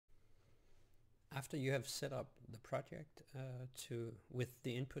After you have set up the project with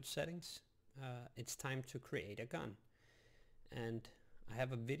the input settings, it's time to create a gun. And I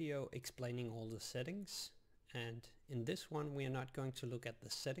have a video explaining all the settings, and in this one we are not going to look at the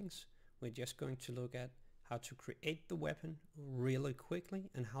settings, we're just going to look at how to create the weapon really quickly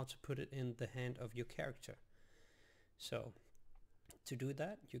and how to put it in the hand of your character. So to do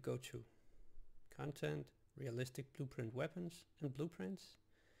that, you go to Content, Realistic Blueprint Weapons and Blueprints,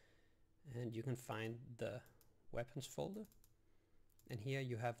 and you can find the weapons folder, and here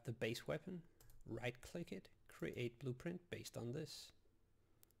you have the base weapon. Right click it, create blueprint based on this.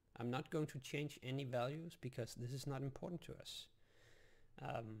 I'm not going to change any values because this is not important to us,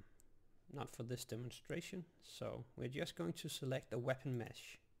 not for this demonstration. So we're just going to select a weapon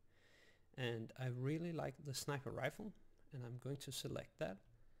mesh, and I really like the sniper rifle, and I'm going to select that,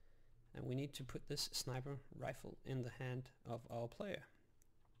 and we need to put this sniper rifle in the hand of our player.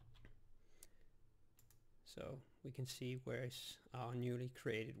 So we can see where is our newly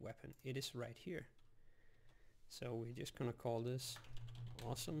created weapon. It is right here. So we're just gonna call this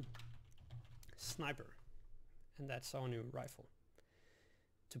Awesome Sniper, and that's our new rifle.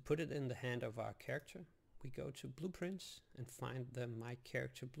 To put it in the hand of our character, we go to Blueprints and find the My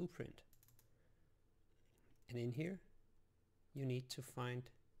Character blueprint. And in here you need to find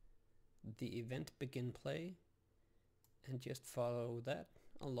the event begin play and just follow that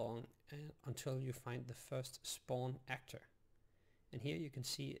along until you find the first spawn actor. And here you can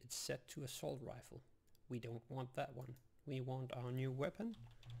see it's set to assault rifle. We don't want that one. We want our new weapon,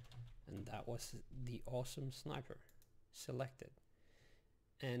 and that was the Awesome Sniper selected.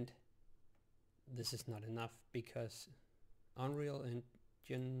 And this is not enough because Unreal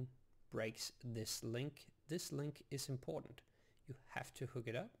Engine breaks this link. This link is important. You have to hook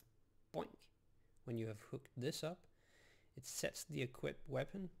it up. Boink. When you have hooked this up, it sets the equipped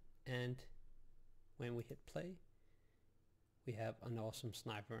weapon, and when we hit play, we have an Awesome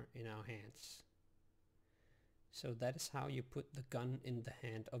Sniper in our hands. So that is how you put the gun in the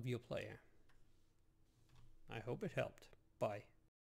hand of your player. I hope it helped. Bye.